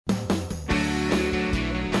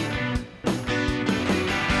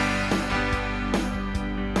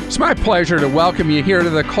It's my pleasure to welcome you here to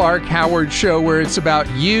the Clark Howard Show, where it's about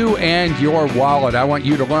you and your wallet. I want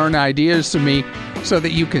you to learn ideas from me so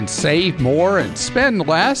that you can save more and spend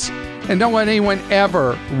less, and don't let anyone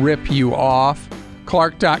ever rip you off.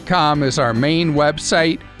 Clark.com is our main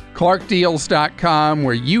website. ClarkDeals.com,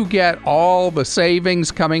 where you get all the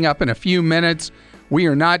savings. Coming up in a few minutes, we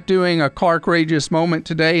are not doing a Clarkrageous moment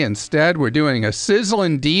today. Instead, we're doing a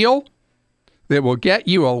sizzling deal that will get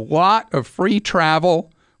you a lot of free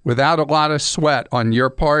travel without a lot of sweat on your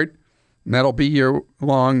part. And that'll be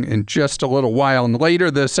along in just a little while and later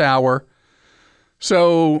this hour.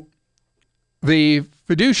 So the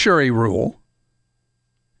fiduciary rule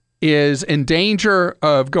is in danger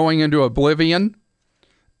of going into oblivion.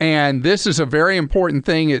 And this is a very important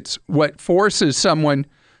thing. It's what forces someone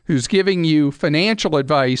who's giving you financial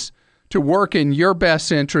advice to work in your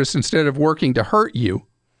best interest instead of working to hurt you.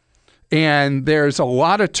 And there's a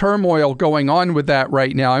lot of turmoil going on with that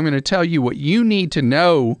right now. I'm going to tell you what you need to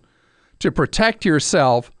know to protect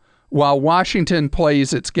yourself while Washington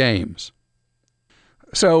plays its games.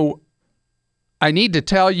 So I need to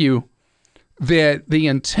tell you that the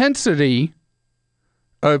intensity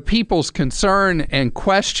of people's concern and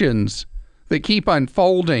questions that keep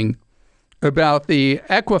unfolding about the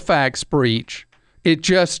Equifax breach, it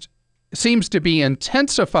just seems to be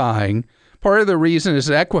intensifying. Part of the reason is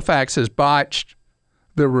that Equifax has botched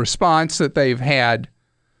the response that they've had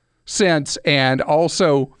since, and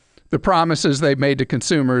also the promises they've made to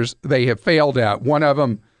consumers they have failed at. One of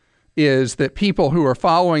them is that people who are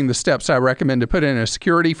following the steps I recommend to put in a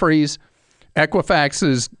security freeze,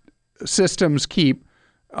 Equifax's systems keep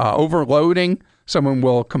overloading. Someone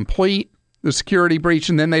will complete the security breach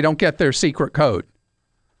and then they don't get their secret code.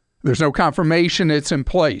 There's no confirmation it's in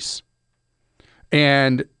place.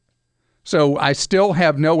 And so I still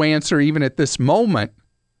have no answer, even at this moment,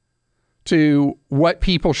 to what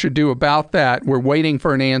people should do about that. We're waiting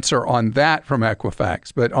for an answer on that from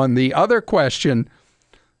Equifax. But on the other question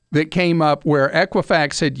that came up, where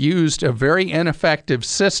Equifax had used a very ineffective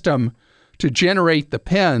system to generate the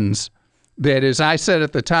PINs that, as I said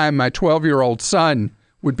at the time, my 12-year-old son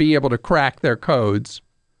would be able to crack their codes.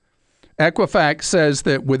 Equifax says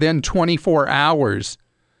that within 24 hours,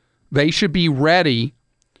 they should be ready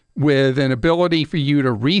with an ability for you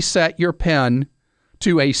to reset your PIN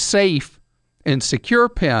to a safe and secure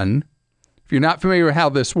PIN. If you're not familiar with how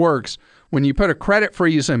this works, when you put a credit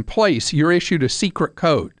freeze in place, you're issued a secret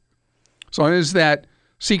code. As long as that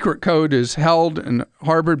secret code is held and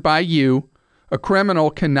harbored by you, a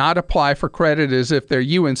criminal cannot apply for credit as if they're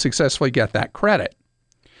you and successfully get that credit.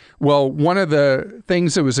 Well, one of the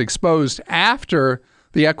things that was exposed after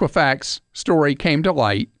the Equifax story came to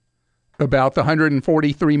light about the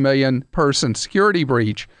 143 million person security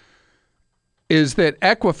breach is that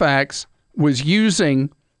Equifax was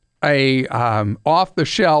using a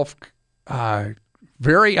off-the-shelf,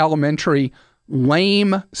 very elementary,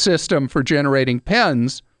 lame system for generating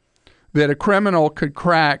PINs that a criminal could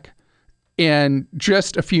crack in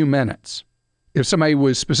just a few minutes. If somebody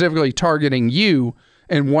was specifically targeting you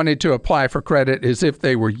and wanted to apply for credit as if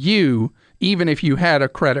they were you, even if you had a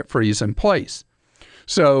credit freeze in place.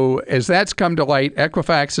 So as that's come to light,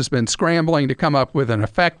 Equifax has been scrambling to come up with an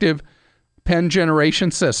effective PIN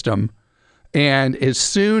generation system. And as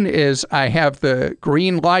soon as I have the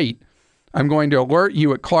green light, I'm going to alert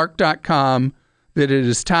you at Clark.com that it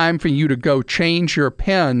is time for you to go change your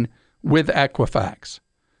PIN with Equifax.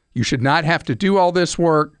 You should not have to do all this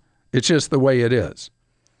work. It's just the way it is.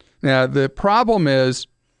 Now, the problem is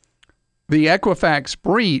the Equifax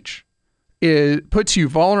breach puts you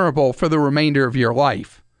vulnerable for the remainder of your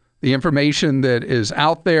life. The information that is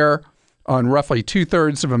out there on roughly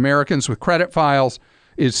 2/3 of Americans with credit files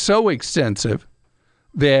is so extensive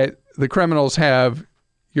that the criminals have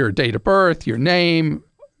your date of birth, your name,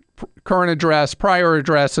 current address, prior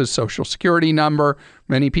addresses, social security number,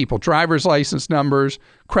 many people driver's license numbers,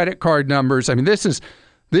 credit card numbers. I mean, this is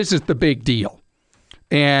the big deal.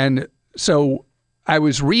 And so I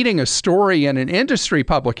was reading a story in an industry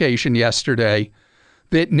publication yesterday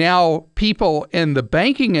that now people in the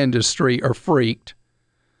banking industry are freaked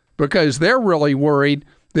because they're really worried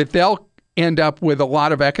that they'll end up with a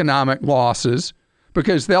lot of economic losses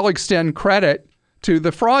because they'll extend credit to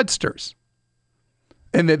the fraudsters,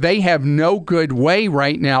 and that they have no good way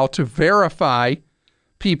right now to verify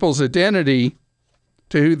people's identity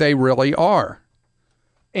to who they really are.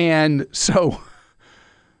 And so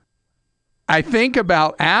I think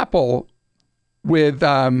about Apple with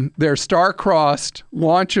their star-crossed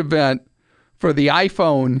launch event for the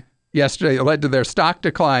iPhone yesterday. It led to their stock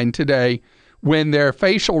decline today when their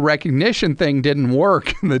facial recognition thing didn't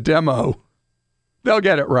work in the demo. They'll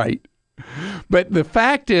get it right. But the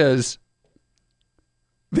fact is,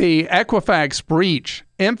 the Equifax breach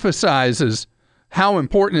emphasizes how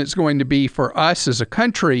important it's going to be for us as a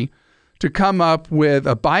country to come up with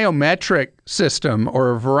a biometric system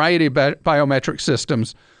or a variety of biometric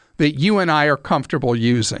systems that you and I are comfortable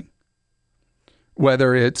using.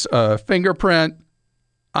 Whether it's a fingerprint,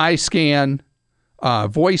 eye scan,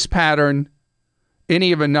 voice pattern,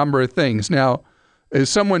 any of a number of things. Now, as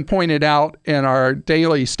someone pointed out in our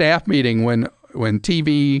daily staff meeting, when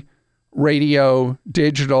TV, radio,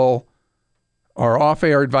 digital, our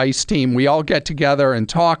off-air advice team, we all get together and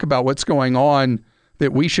talk about what's going on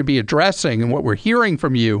that we should be addressing and what we're hearing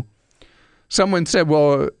from you. Someone said,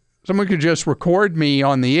 well, someone could just record me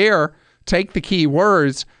on the air, take the key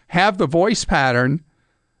words, have the voice pattern,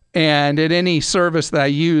 and at any service that I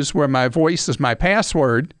use where my voice is my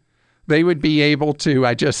password, they would be able to,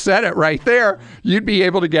 I just said it right there, you'd be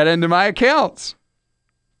able to get into my accounts.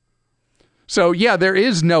 So yeah, there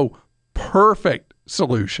is no perfect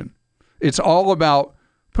solution. It's all about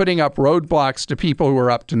putting up roadblocks to people who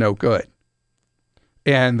are up to no good.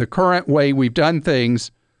 And the current way we've done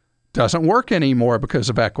things doesn't work anymore because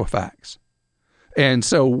of Equifax. And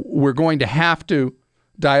so we're going to have to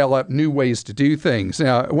dial up new ways to do things.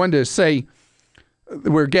 Now, I wanted to say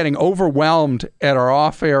we're getting overwhelmed at our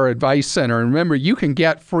off-air advice center. And remember, you can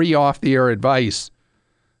get free off-the-air advice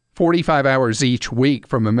 45 hours each week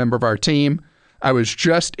from a member of our team. I was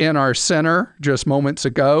just in our center just moments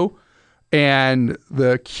ago, and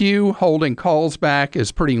the queue holding calls back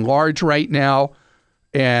is pretty large right now.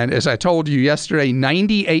 And as I told you yesterday,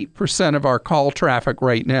 98% of our call traffic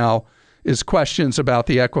right now is questions about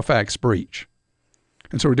the Equifax breach.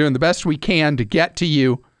 And so we're doing the best we can to get to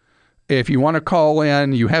you. If you want to call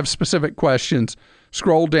in, you have specific questions,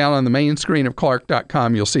 scroll down on the main screen of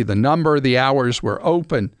Clark.com. You'll see the number, the hours we're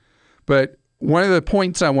open. But one of the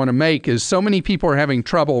points I want to make is so many people are having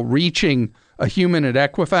trouble reaching a human at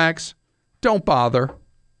Equifax. Don't bother.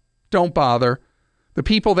 Don't bother. The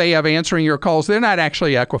people they have answering your calls, they're not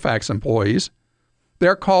actually Equifax employees.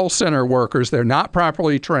 They're call center workers. They're not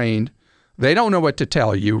properly trained. They don't know what to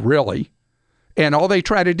tell you, really. And all they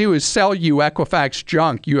try to do is sell you Equifax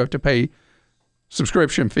junk you have to pay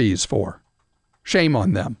subscription fees for. Shame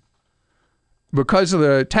on them. Because of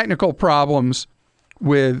the technical problems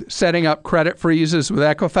with setting up credit freezes with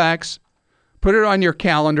Equifax, put it on your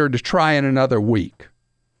calendar to try in another week.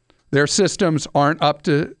 Their systems aren't up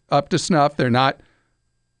to snuff. They're not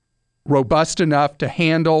robust enough to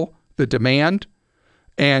handle the demand,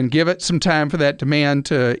 and give it some time for that demand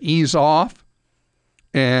to ease off.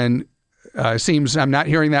 And seems I'm not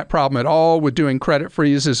hearing that problem at all with doing credit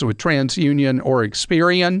freezes with TransUnion or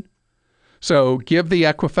Experian. So give the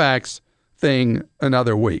Equifax thing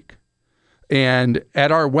another week. And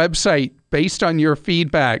at our website, based on your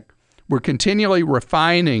feedback, we're continually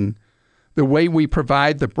refining the way we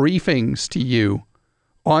provide the briefings to you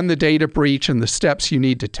on the data breach and the steps you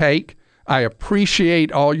need to take. I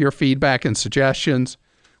appreciate all your feedback and suggestions.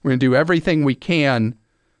 We're going to do everything we can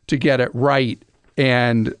to get it right.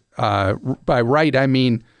 And by right, I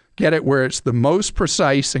mean get it where it's the most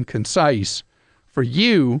precise and concise for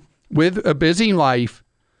you with a busy life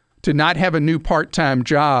to not have a new part-time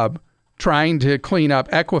job trying to clean up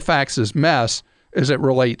Equifax's mess as it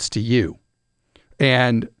relates to you.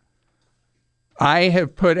 And I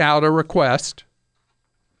have put out a request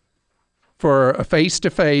for a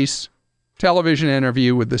face-to-face television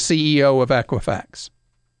interview with the CEO of Equifax.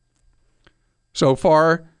 So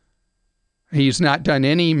far, he's not done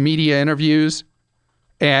any media interviews.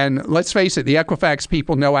 And let's face it, the Equifax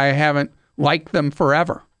people know I haven't liked them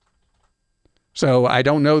forever. So I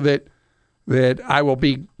don't know that I will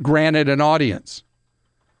be granted an audience.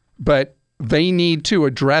 But they need to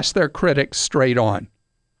address their critics straight on.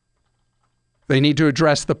 They need to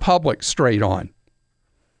address the public straight on.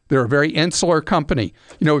 They're a very insular company.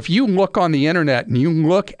 You know, if you look on the internet and you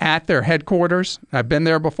look at their headquarters, I've been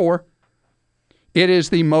there before, it is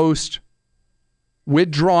the most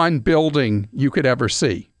withdrawn building you could ever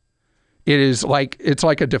see. It's like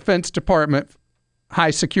a Defense Department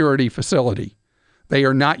high security facility. They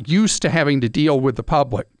are not used to having to deal with the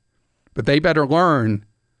public, but they better learn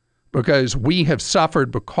because we have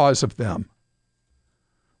suffered because of them.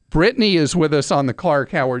 Brittany is with us on the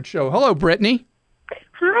Clark Howard Show. Hello, Brittany.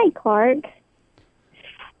 Hi, Clark.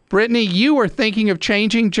 Brittany, you are thinking of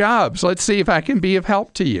changing jobs. Let's see if I can be of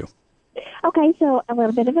help to you. Okay, so a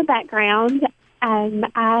little bit of a background.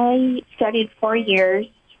 I studied 4 years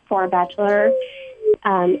for a bachelor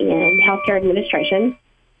in healthcare administration.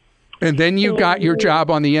 And then you got your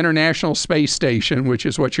job on the International Space Station, which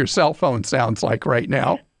is what your cell phone sounds like right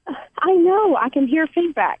now. I know. know. I can hear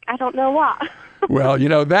feedback. I don't know why. Well,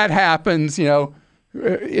 that happens.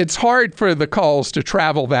 It's hard for the calls to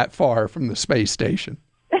travel that far from the space station.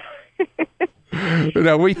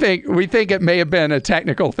 We think it may have been a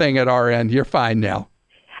technical thing at our end. You're fine now.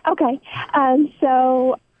 Okay.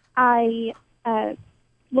 So I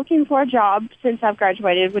looking for a job since I've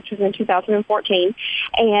graduated, which was in 2014,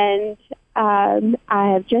 and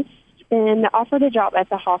I have just been offered a job at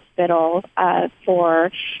the hospital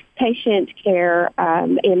for patient care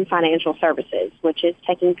in financial services, which is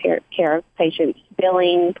taking care of patients'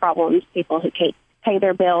 billing problems, people who can't pay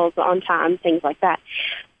their bills on time, things like that.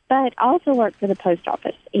 But I also work for the post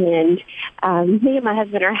office, and me and my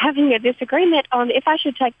husband are having a disagreement on if I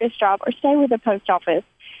should take this job or stay with the post office,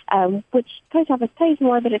 which post office pays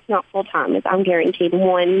more, but it's not full-time. I'm guaranteed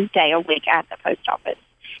 1 day a week at the post office.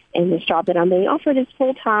 And this job that I'm being offered is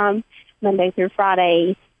full-time, Monday through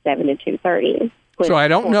Friday, 7 to 2:30. So I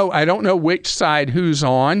don't know which side who's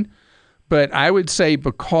on, but I would say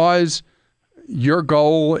because your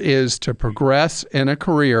goal is to progress in a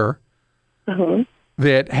career,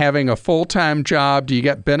 that having a full-time job, do you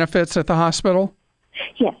get benefits at the hospital?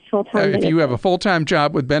 Yes, full-time. If you have a full-time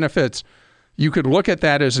job with benefits, you could look at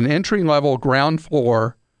that as an entry-level ground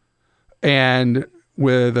floor, and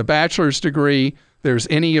with a bachelor's degree, there's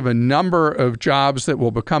any of a number of jobs that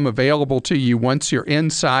will become available to you once you're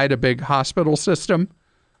inside a big hospital system.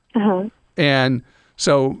 And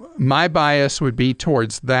so my bias would be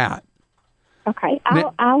towards that. Okay.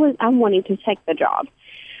 I'm wanting to take the job.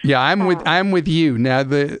 Yeah, I'm with you. Now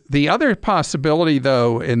the other possibility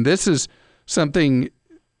though, and this is something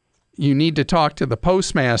you need to talk to the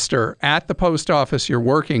postmaster at the post office you're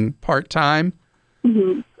working part-time.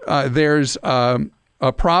 There's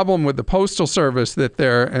a problem with the Postal Service that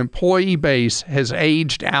their employee base has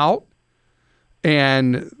aged out,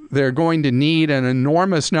 and they're going to need an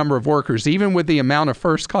enormous number of workers. Even with the amount of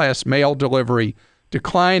first-class mail delivery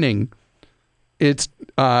declining, it's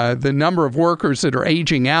the number of workers that are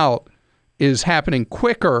aging out is happening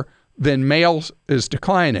quicker than mail is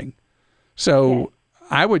declining. So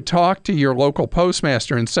I would talk to your local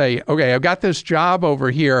postmaster and say, okay, I've got this job over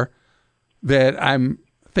here that I'm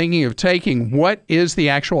thinking of taking. What is the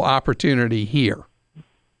actual opportunity here?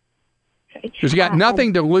 Because you got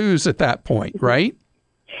nothing to lose at that point, right?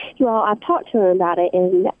 Well, I've talked to him about it,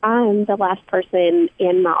 and I'm the last person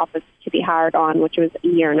in my office to be hired on, which was a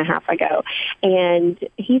year and a half ago. And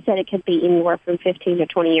he said it could be anywhere from 15 to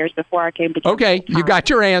 20 years before I can become Okay, full-time. you got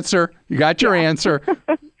your answer. You got your answer.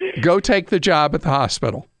 Go take the job at the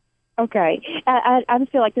hospital. Okay. I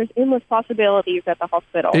just feel like there's endless possibilities at the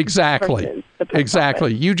hospital. Exactly.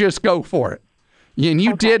 Exactly. You just go for it. And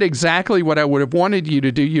you did exactly what I would have wanted you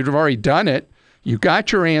to do. You'd have already done it. You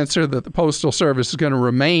got your answer that the Postal Service is going to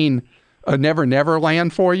remain a never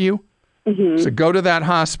land for you. So go to that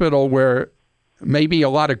hospital where maybe a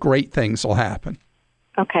lot of great things will happen.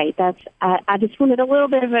 Okay. I just wanted a little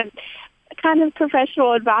bit of a kind of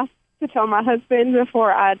professional advice to tell my husband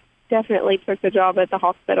before I definitely took the job at the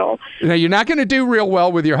hospital. Now, you're not going to do real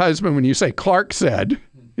well with your husband when you say Clark said.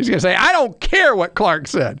 He's going to say, I don't care what Clark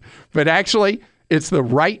said. But actually, it's the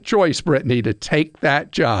right choice, Brittany, to take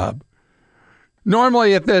that job.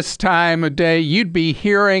 Normally at this time of day, you'd be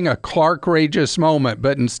hearing a Clark-rageous moment,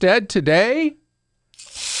 but instead today,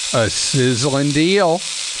 a sizzling deal.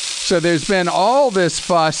 So there's been all this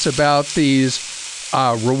fuss about these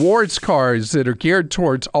rewards cards that are geared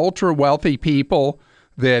towards ultra-wealthy people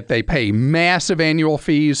that they pay massive annual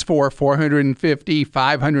fees for, $450,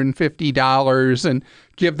 $550, and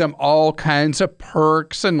give them all kinds of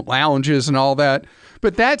perks and lounges and all that.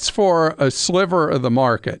 But that's for a sliver of the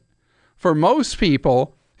market. For most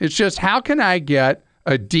people, it's just how can I get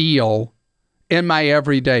a deal in my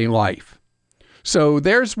everyday life? So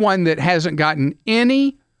there's one that hasn't gotten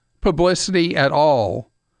any publicity at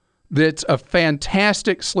all that's a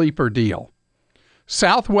fantastic sleeper deal.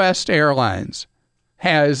 Southwest Airlines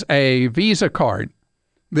has a Visa card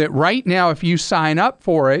that right now, if you sign up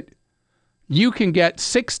for it, you can get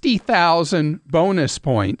 60,000 bonus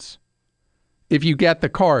points if you get the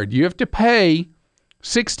card. You have to pay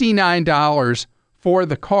 $69 for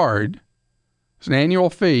the card. It's an annual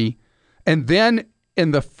fee. And then in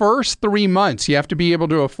the first 3 months, you have to be able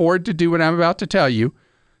to afford to do what I'm about to tell you.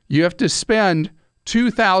 You have to spend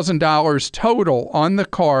 $2,000 total on the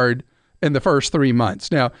card in the first 3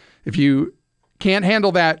 months. Now, if you can't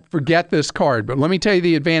handle that, forget this card. But let me tell you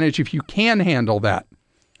the advantage if you can handle that.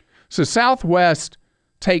 So Southwest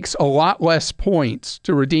takes a lot less points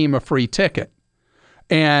to redeem a free ticket.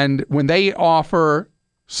 And when they offer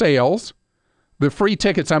sales, the free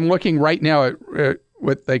tickets, I'm looking right now at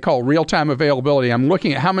what they call real-time availability. I'm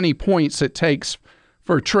looking at how many points it takes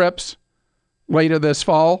for trips later this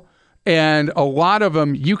fall. And a lot of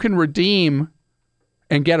them you can redeem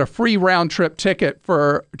and get a free round-trip ticket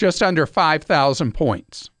for just under 5,000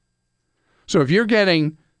 points. So if you're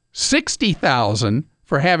getting 60,000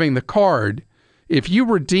 for having the card, if you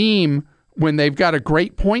redeem when they've got a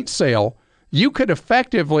great point sale, you could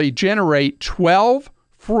effectively generate 12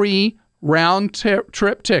 free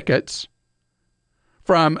round-trip tickets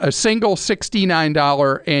from a single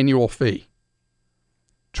 $69 annual fee.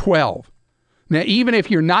 12. Now, even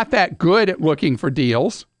if you're not that good at looking for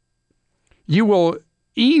deals, you will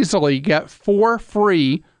easily get 4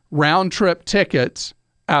 free round-trip tickets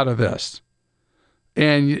out of this.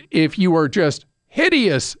 And if you are just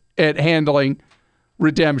hideous at handling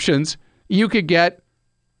redemptions, you could get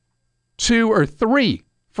 2 or 3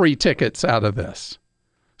 free tickets out of this.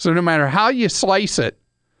 So no matter how you slice it,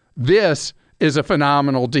 this is a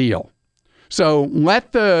phenomenal deal. So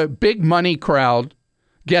let the big money crowd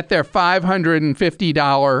get their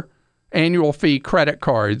 $550 annual fee credit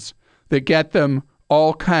cards that get them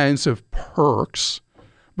all kinds of perks.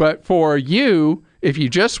 But for you, if you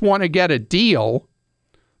just want to get a deal,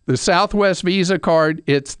 the Southwest Visa card,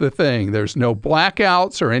 it's the thing. There's no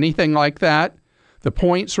blackouts or anything like that. The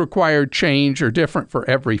points required change are different for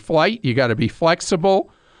every flight. You got to be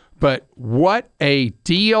flexible. But what a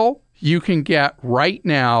deal you can get right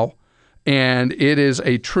now, and it is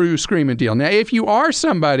a true screaming deal. Now, if you are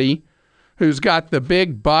somebody who's got the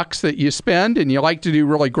big bucks that you spend and you like to do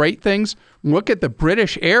really great things, look at the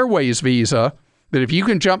British Airways Visa, that if you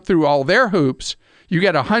can jump through all their hoops, you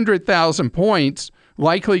get 100,000 points,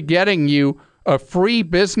 likely getting you a free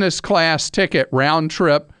business class ticket round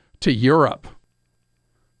trip to Europe.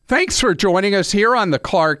 Thanks for joining us here on the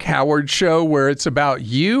Clark Howard Show, where it's about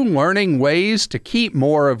you learning ways to keep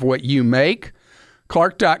more of what you make.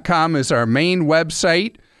 Clark.com is our main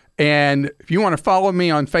website. And if you want to follow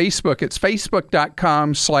me on Facebook, it's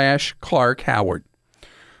facebook.com/Clark Howard.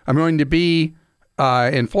 I'm going to be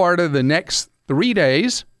in Florida the next 3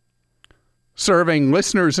 days, serving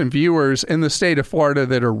listeners and viewers in the state of Florida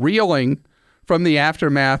that are reeling from the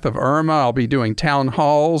aftermath of Irma. I'll be doing town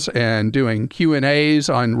halls and doing Q&As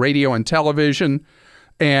on radio and television.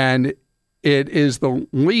 And it is the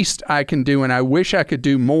least I can do, and I wish I could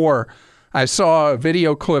do more. I saw a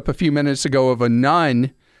video clip a few minutes ago of a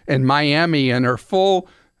nun in Miami and her full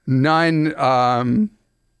nun,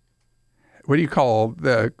 what do you call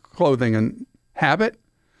the clothing and habit?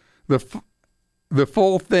 The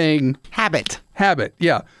full thing. Habit,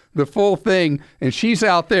 yeah. The full thing. And she's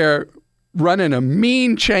out there running a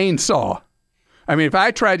mean chainsaw. I mean, if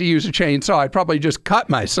I tried to use a chainsaw, I'd probably just cut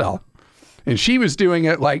myself. And she was doing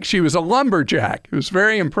it like she was a lumberjack. It was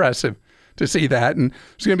very impressive to see that. And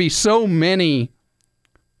there's going to be so many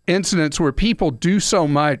incidents where people do so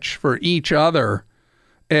much for each other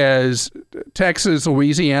as Texas,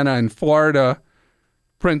 Louisiana, and Florida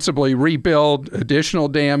principally rebuild additional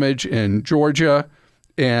damage in Georgia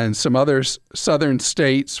and some other southern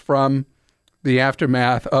states from the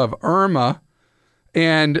aftermath of Irma.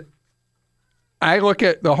 And I look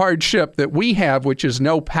at the hardship that we have, which is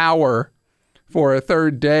no power for a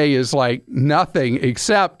third day, is like nothing,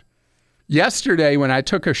 except yesterday when I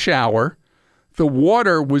took a shower, the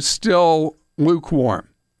water was still lukewarm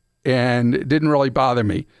and it didn't really bother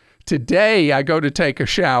me. Today I go to take a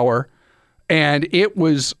shower and it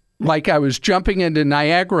was like I was jumping into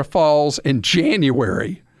Niagara Falls in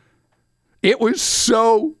January. It was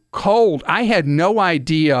so cold. I had no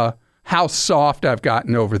idea how soft I've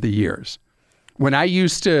gotten over the years. When I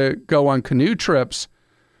used to go on canoe trips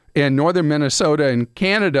in northern Minnesota and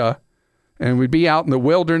Canada, and we'd be out in the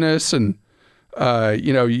wilderness and,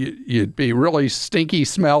 you'd be really stinky,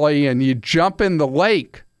 smelly, and you'd jump in the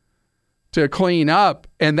lake to clean up.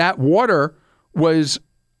 And that water was,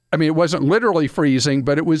 it wasn't literally freezing,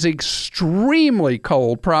 but it was extremely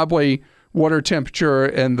cold, probably water temperature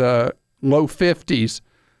in the low 50s.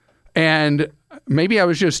 And maybe I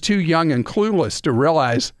was just too young and clueless to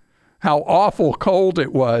realize how awful cold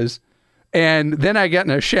it was. And then I get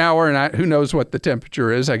in a shower, and who knows what the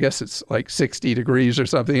temperature is. I guess it's like 60 degrees or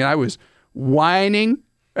something. And I was whining.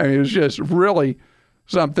 It was just really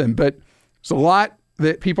something. But it's a lot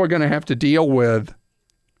that people are going to have to deal with.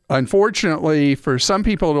 Unfortunately, for some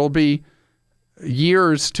people, it'll be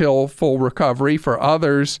years till full recovery. For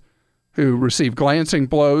others who receive glancing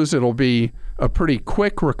blows, it'll be a pretty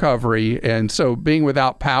quick recovery. And so being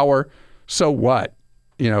without power, so what?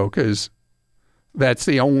 Because that's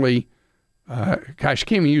the only, I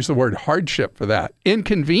can't even use the word hardship for that.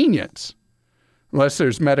 Inconvenience, unless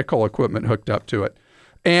there's medical equipment hooked up to it.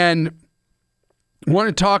 And I want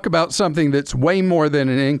to talk about something that's way more than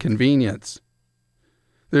an inconvenience.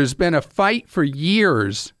 There's been a fight for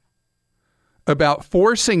years about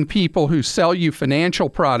forcing people who sell you financial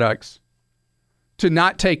products to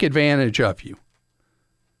not take advantage of you.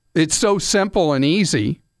 It's so simple and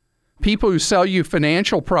easy. People who sell you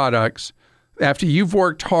financial products, after you've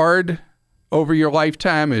worked hard over your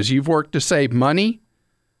lifetime, as you've worked to save money,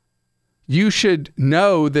 you should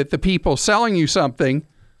know that the people selling you something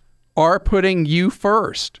are putting you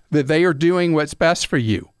first, that they are doing what's best for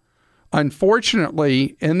you.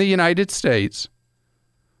 Unfortunately, in the United States,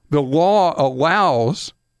 the law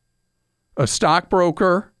allows a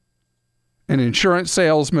stockbroker, an insurance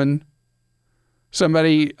salesman,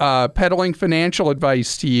 somebody peddling financial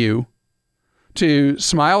advice to you, to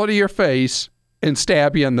smile to your face and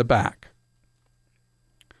stab you in the back.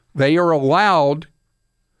 They are allowed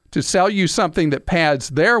to sell you something that pads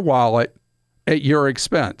their wallet at your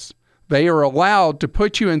expense. They are allowed to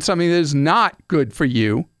put you in something that is not good for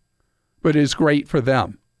you, but is great for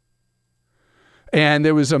them. And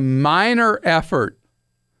there was a minor effort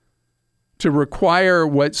to require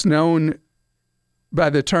what's known by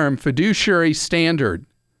the term fiduciary standard,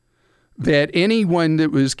 that anyone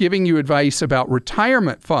that was giving you advice about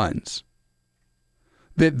retirement funds,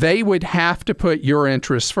 that they would have to put your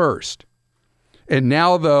interests first. And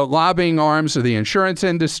now the lobbying arms of the insurance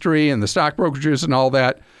industry and the stock brokerages and all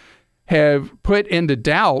that have put into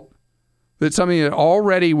doubt that something that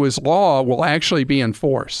already was law will actually be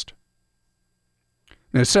enforced.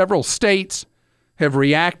 Now, several states have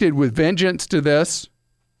reacted with vengeance to this.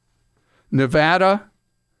 Nevada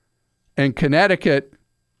and Connecticut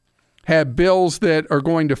have bills that are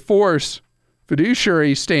going to force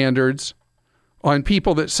fiduciary standards on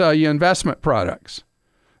people that sell you investment products.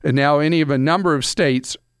 And now any of a number of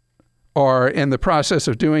states are in the process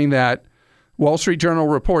of doing that. Wall Street Journal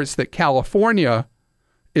reports that California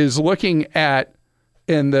is looking at,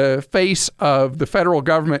 in the face of the federal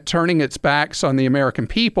government turning its backs on the American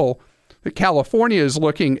people, that California is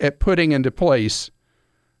looking at putting into place,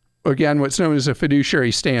 again, what's known as a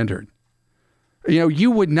fiduciary standard. You know,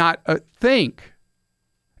 you would not think,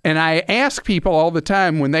 and I ask people all the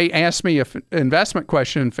time when they ask me an investment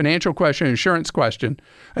question, financial question, insurance question,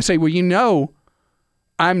 I say, well, you know,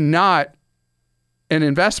 I'm not an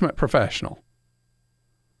investment professional.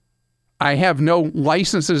 I have no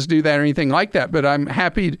licenses to do that or anything like that, but I'm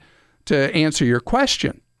happy to answer your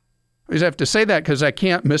question. I just have to say that because I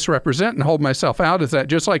can't misrepresent and hold myself out as that,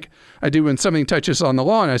 just like I do when something touches on the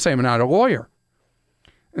law and I say I'm not a lawyer.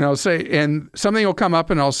 And I'll say, and something will come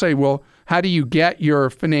up and I'll say, well, how do you get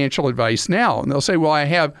your financial advice now? And they'll say, well, I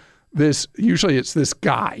have this, usually it's this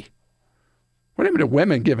guy. What happened to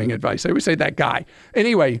women giving advice? They always say that guy.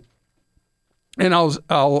 Anyway, and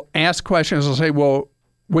I'll ask questions. I'll say, well,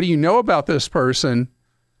 what do you know about this person?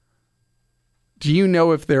 Do you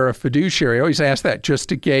know if they're a fiduciary? I always ask that just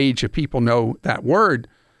to gauge if people know that word.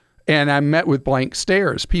 And I'm met with blank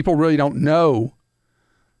stares. People really don't know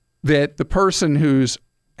that the person who's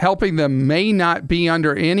helping them may not be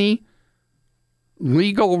under any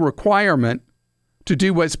legal requirement to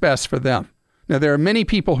do what's best for them. Now, there are many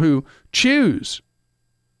people who choose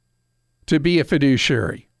to be a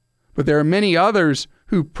fiduciary, but there are many others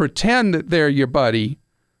who pretend that they're your buddy,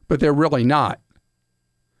 but they're really not.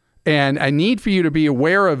 And I need for you to be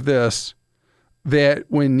aware of this, that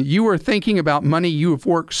when you are thinking about money you have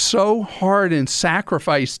worked so hard and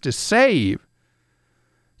sacrificed to save,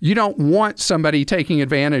 you don't want somebody taking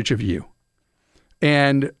advantage of you.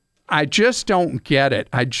 And I just don't get it.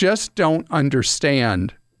 I just don't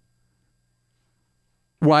understand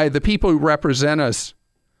why the people who represent us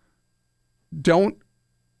don't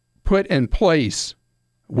put in place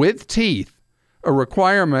with teeth a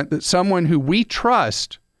requirement that someone who we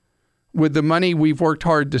trust with the money we've worked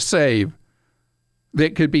hard to save,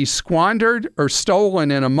 that could be squandered or stolen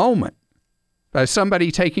in a moment by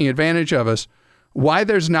somebody taking advantage of us, why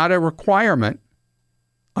there's not a requirement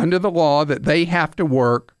under the law that they have to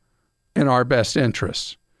work in our best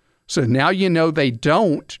interests. So now you know they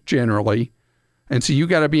don't generally, and so you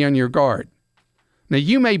got to be on your guard. Now,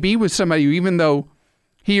 you may be with somebody who, even though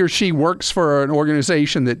he or she works for an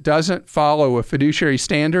organization that doesn't follow a fiduciary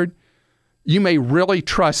standard, you may really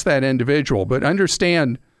trust that individual, but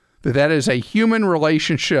understand that that is a human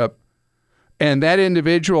relationship, and that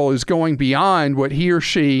individual is going beyond what he or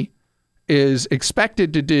she is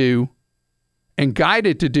expected to do and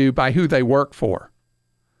guided to do by who they work for.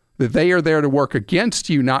 That they are there to work against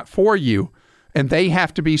you, not for you, and they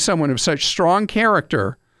have to be someone of such strong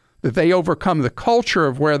character that they overcome the culture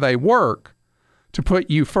of where they work to put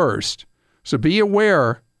you first. So be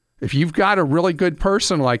aware, if you've got a really good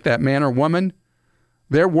person like that, man or woman,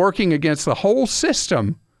 They're working against the whole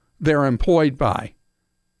system they're employed by.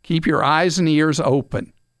 Keep your eyes and ears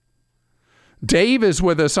open. Dave is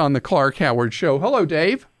with us on the Clark Howard Show. Hello,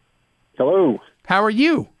 Dave. Hello. How are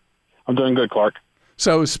you? I'm doing good, Clark.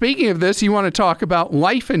 So speaking of this, you want to talk about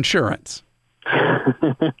life insurance.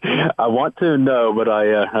 I want to know, but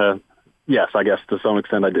yes, I guess to some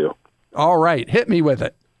extent I do. All right. Hit me with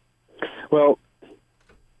it. Well,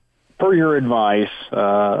 per your advice,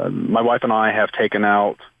 my wife and I have taken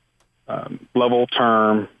out level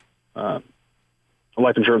term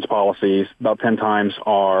life insurance policies about 10 times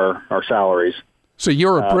our salaries. So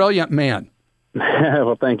you're a brilliant man.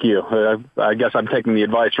 Well, thank you. I guess I'm taking the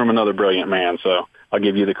advice from another brilliant man, so I'll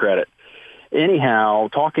give you the credit. Anyhow,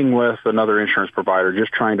 talking with another insurance provider,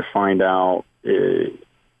 just trying to find out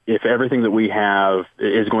if everything that we have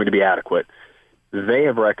is going to be adequate. They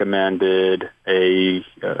have recommended a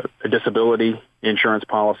disability insurance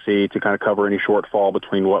policy to kind of cover any shortfall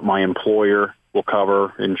between what my employer will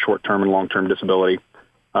cover in short-term and long-term disability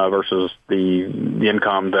versus the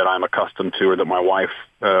income that I'm accustomed to or that my wife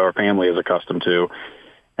or family is accustomed to.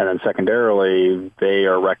 And then secondarily, they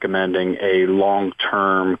are recommending a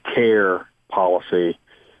long-term care policy.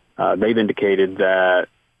 They've indicated that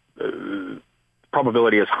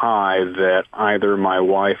probability is high that either my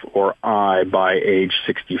wife or I, by age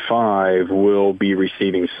 65, will be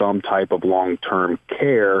receiving some type of long-term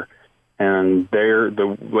care. And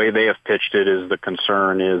the way they have pitched it is the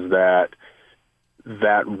concern is that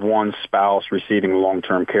one spouse receiving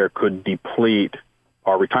long-term care could deplete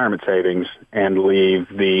our retirement savings and leave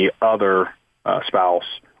the other spouse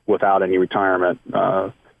without any retirement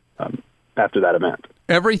after that event.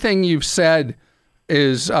 Everything you've said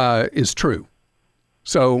is true.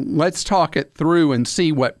 So let's talk it through and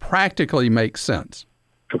see what practically makes sense.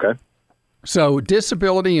 Okay. So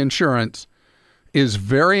disability insurance is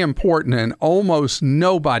very important, and almost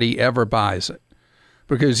nobody ever buys it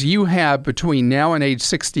because you have, between now and age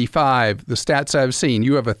 65, the stats I've seen,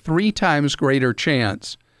 you have a 3 times greater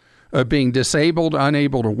chance of being disabled,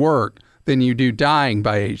 unable to work, than you do dying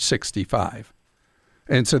by age 65.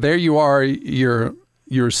 And so there you are,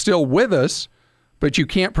 you're still with us, but you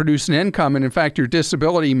can't produce an income, and in fact, your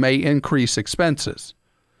disability may increase expenses.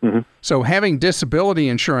 Mm-hmm. So having disability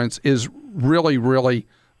insurance is really, really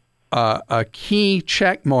a key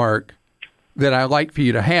check mark that I like for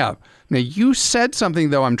you to have. Now, you said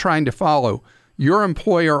something, though, I'm trying to follow. Your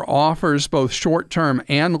employer offers both short-term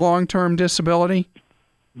and long-term disability?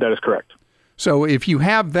 That is correct. So if you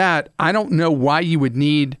have that, I don't know why you would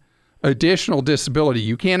need additional disability.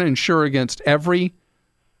 You can't insure against every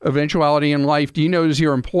eventuality in life. Do you know, does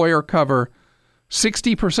your employer cover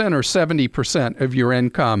 60% or 70% of your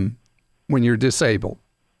income when you're disabled?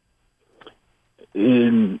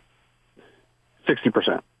 60%.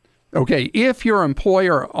 Okay, if your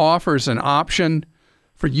employer offers an option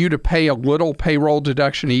for you to pay a little payroll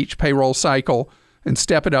deduction each payroll cycle and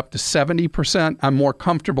step it up to 70%, I'm more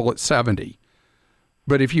comfortable at 70.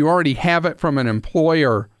 But if you already have it from an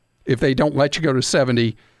employer, if they don't let you go to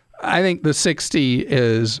 70, I think the 60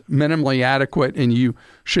 is minimally adequate, and you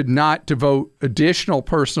should not devote additional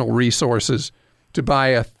personal resources to buy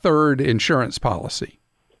a third insurance policy.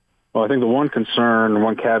 Well, I think the one concern,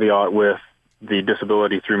 one caveat with the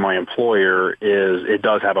disability through my employer is it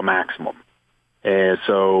does have a maximum. And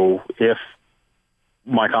so if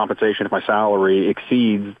my compensation, if my salary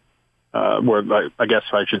exceeds, where I guess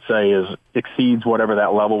I should say is exceeds whatever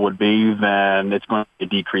that level would be, then it's going to be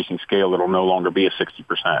a decreasing scale. It'll no longer be a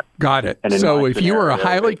 60%. Got it. So if you were a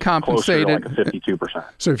highly compensated, like a 52%.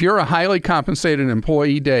 So if you're a highly compensated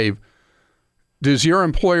employee, Dave, does your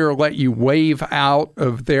employer let you waive out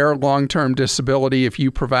of their long-term disability if you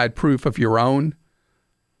provide proof of your own?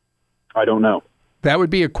 I don't know. That would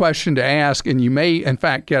be a question to ask, and you may, in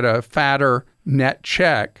fact, get a fatter net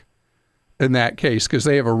check in that case because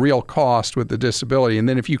they have a real cost with the disability. And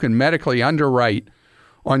then if you can medically underwrite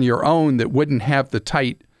on your own that wouldn't have the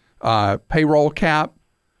tight payroll cap,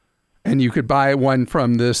 and you could buy one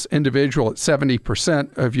from this individual at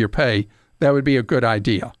 70% of your pay, that would be a good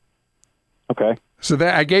idea. Okay. So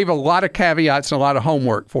that I gave a lot of caveats and a lot of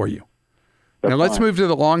homework for you. Now let's move to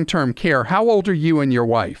the long-term care. How old are you and your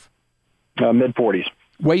wife? Mid-40s.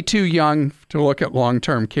 Way too young to look at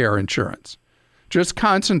long-term care insurance. Just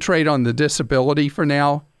concentrate on the disability for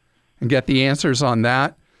now and get the answers on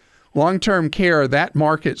that. Long-term care, that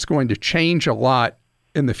market's going to change a lot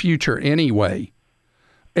in the future anyway.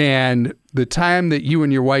 And the time that you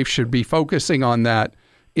and your wife should be focusing on that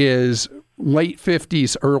is late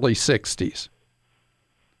 50s, early 60s.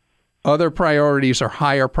 Other priorities are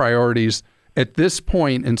higher priorities at this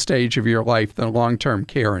point and stage of your life than long-term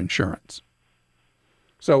care insurance.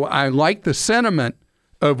 So I like the sentiment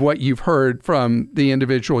of what you've heard from the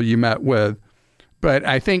individual you met with. But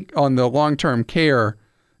I think on the long-term care,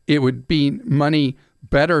 it would be money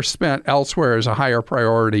better spent elsewhere as a higher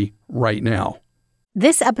priority right now.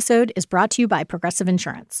 This episode is brought to you by Progressive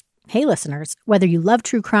Insurance. Hey, listeners, whether you love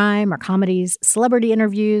true crime or comedies, celebrity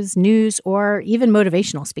interviews, news, or even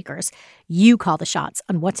motivational speakers, you call the shots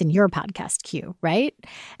on what's in your podcast queue, right?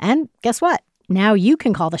 And guess what? Now you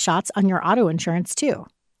can call the shots on your auto insurance, too.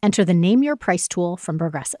 Enter the Name Your Price tool from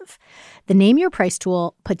Progressive. The Name Your Price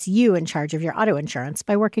tool puts you in charge of your auto insurance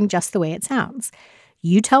by working just the way it sounds.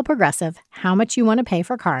 You tell Progressive how much you want to pay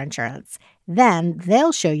for car insurance. Then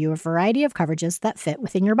they'll show you a variety of coverages that fit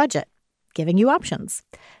within your budget, giving you options.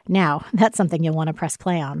 Now, that's something you'll want to press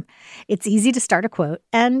play on. It's easy to start a quote,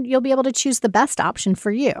 and you'll be able to choose the best option for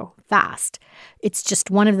you fast. It's just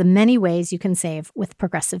one of the many ways you can save with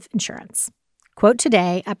Progressive Insurance. Quote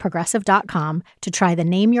today at Progressive.com to try the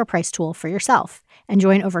Name Your Price tool for yourself and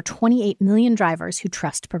join over 28 million drivers who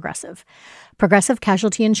trust Progressive. Progressive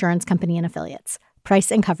Casualty Insurance Company and Affiliates.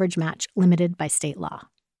 Price and coverage match limited by state law.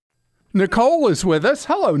 Nicole is with us.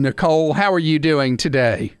 Hello, Nicole. How are you doing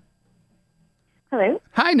today? Hello.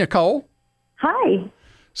 Hi, Nicole. Hi.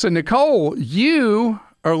 So, Nicole, you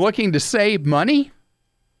are looking to save money?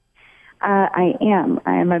 I am.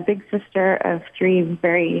 I am a big sister of three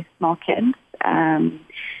very small kids,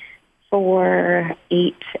 4,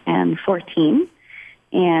 8, and 14.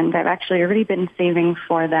 And I've actually already been saving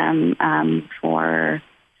for them for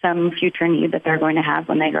some future need that they're going to have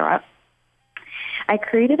when they grow up. I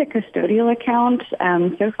created a custodial account.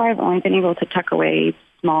 So far, I've only been able to tuck away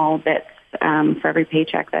small bits for every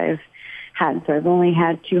paycheck that I've had. So I've only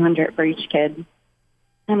had $200 for each kid.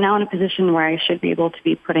 I'm now in a position where I should be able to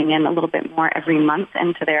be putting in a little bit more every month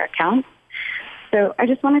into their accounts. So I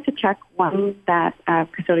just wanted to check, one, that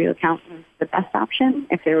custodial account was the best option,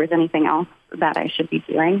 if there was anything else that I should be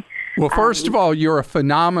doing. Well, first of all, you're a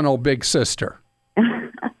phenomenal big sister.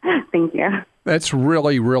 Thank you. That's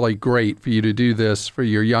really, really great for you to do this for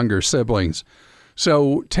your younger siblings.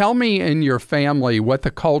 So tell me in your family what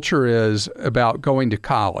the culture is about going to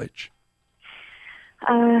college.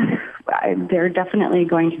 They're definitely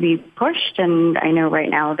going to be pushed, and I know right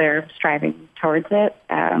now they're striving towards it.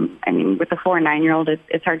 I mean, with a 4 and 9-year-old,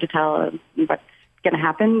 it's hard to tell what's going to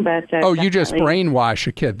happen. But you just brainwash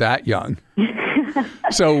a kid that young.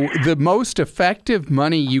 So the most effective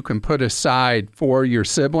money you can put aside for your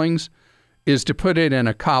siblings is to put it in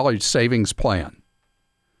a college savings plan.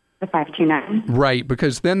 The 529. Right,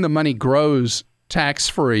 because then the money grows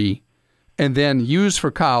tax-free, and then used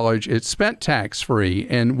for college, it's spent tax-free.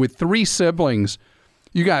 And with 3 siblings,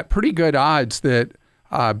 you got pretty good odds that,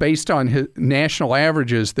 based on national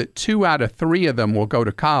averages, that 2 out of 3 of them will go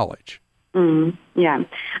to college. Yeah.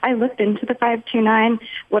 I looked into the 529.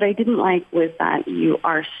 What I didn't like was that you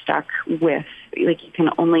are stuck with, you can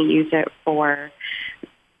only use it for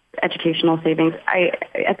educational savings.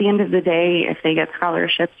 At the end of the day, if they get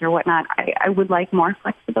scholarships or whatnot, I would like more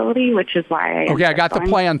flexibility, which is why I got the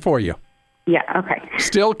plan for you. Yeah, okay.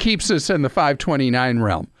 Still keeps us in the 529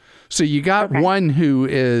 realm. So you got one who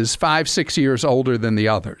is 5-6 years older than the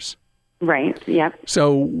others. Right, yep.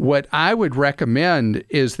 So what I would recommend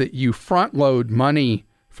is that you front load money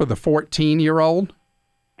for the 14-year-old.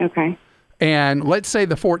 Okay. And let's say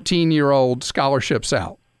the 14-year-old scholarship's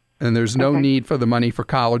out and there's no need for the money for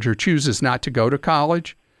college or chooses not to go to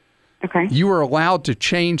college. Okay. You are allowed to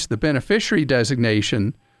change the beneficiary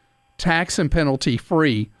designation tax and penalty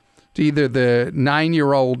free to either the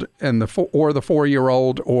 9-year-old and or the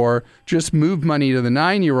 4-year-old, or just move money to the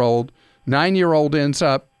 9-year-old. 9-year-old ends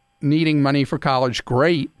up needing money for college,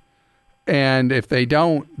 great. And if they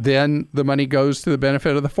don't, then the money goes to the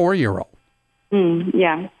benefit of the 4-year-old.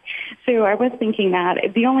 Yeah. So I was thinking that.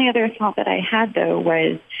 The only other thought that I had, though,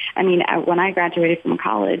 was, when I graduated from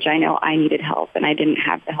college, I know I needed help, and I didn't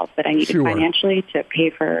have the help that I needed financially to pay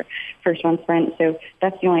for first month's rent. So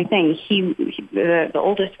that's the only thing. The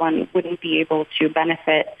oldest one wouldn't be able to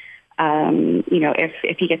benefit,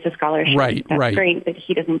 if he gets a scholarship. That's great, but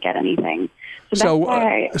he doesn't get anything.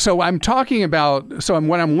 So I'm talking about,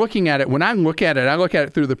 when I'm looking at it, I look at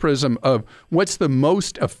it through the prism of what's the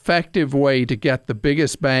most effective way to get the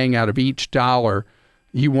biggest bang out of each dollar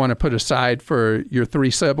you want to put aside for your 3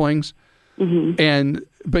 siblings. Mm-hmm.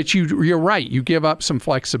 But you're right, you give up some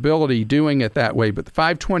flexibility doing it that way. But the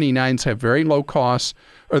 529s have very low costs.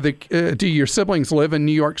 Do your siblings live in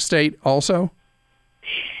New York State also?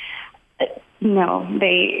 No,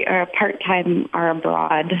 they are part-time, are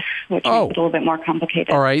abroad, which makes it a little bit more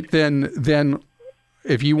complicated. All right, then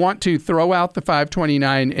if you want to throw out the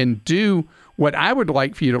 529 and do what I would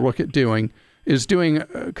like for you to look at doing is doing,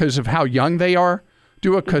 because of how young they are,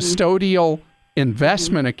 do a custodial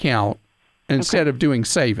investment account instead of doing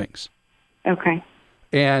savings. Okay.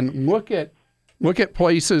 And look at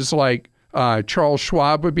places like Charles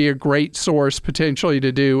Schwab would be a great source potentially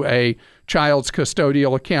to do a child's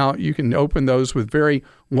custodial account. You can open those with very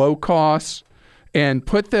low costs and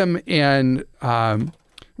put them in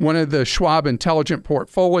one of the Schwab Intelligent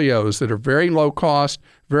Portfolios that are very low cost,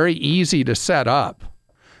 very easy to set up.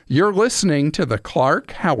 You're listening to The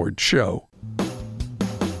Clark Howard Show.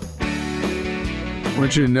 I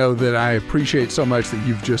want you to know that I appreciate so much that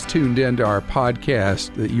you've just tuned into our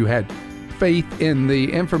podcast, that you had faith in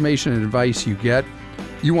the information and advice you get.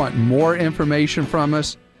 You want more information from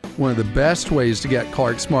us? One of the best ways to get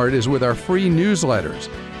Clark Smart is with our free newsletters,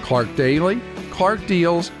 Clark Daily, Clark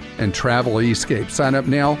Deals, and Travel Escape. Sign up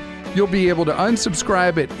now. You'll be able to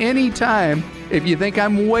unsubscribe at any time if you think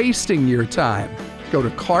I'm wasting your time. Go to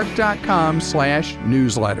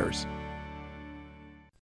clark.com/newsletters.